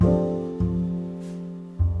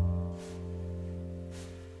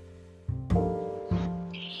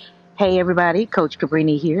Hey everybody, Coach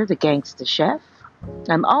Cabrini here, the Gangsta Chef.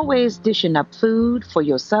 I'm always dishing up food for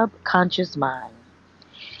your subconscious mind.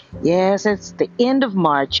 Yes, it's the end of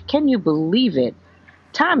March. Can you believe it?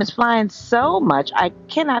 Time is flying so much, I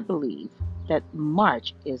cannot believe that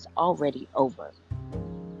March is already over.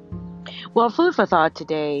 Well, food for thought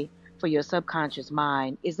today for your subconscious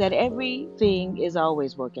mind is that everything is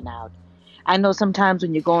always working out. I know sometimes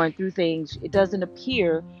when you're going through things, it doesn't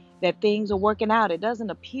appear that things are working out. It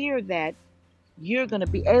doesn't appear that you're going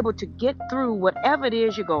to be able to get through whatever it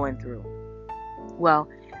is you're going through. Well,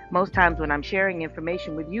 most times when I'm sharing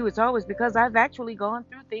information with you, it's always because I've actually gone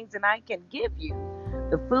through things and I can give you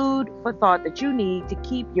the food for thought that you need to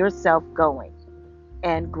keep yourself going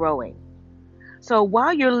and growing. So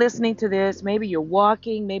while you're listening to this, maybe you're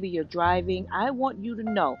walking, maybe you're driving, I want you to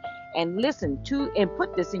know and listen to and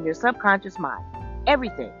put this in your subconscious mind.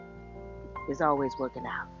 Everything is always working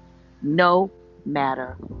out, no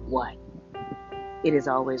matter what. It is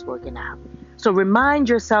always working out. So remind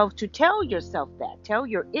yourself to tell yourself that. Tell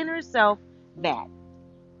your inner self that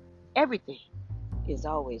everything is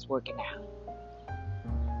always working out.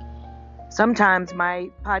 Sometimes my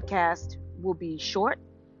podcast will be short.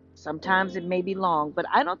 Sometimes it may be long, but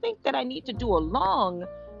I don't think that I need to do a long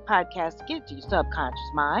podcast to get to your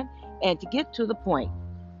subconscious mind and to get to the point.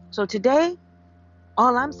 So today,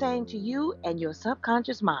 all I'm saying to you and your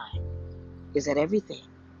subconscious mind is that everything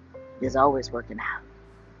is always working out.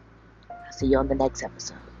 I'll see you on the next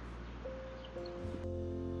episode.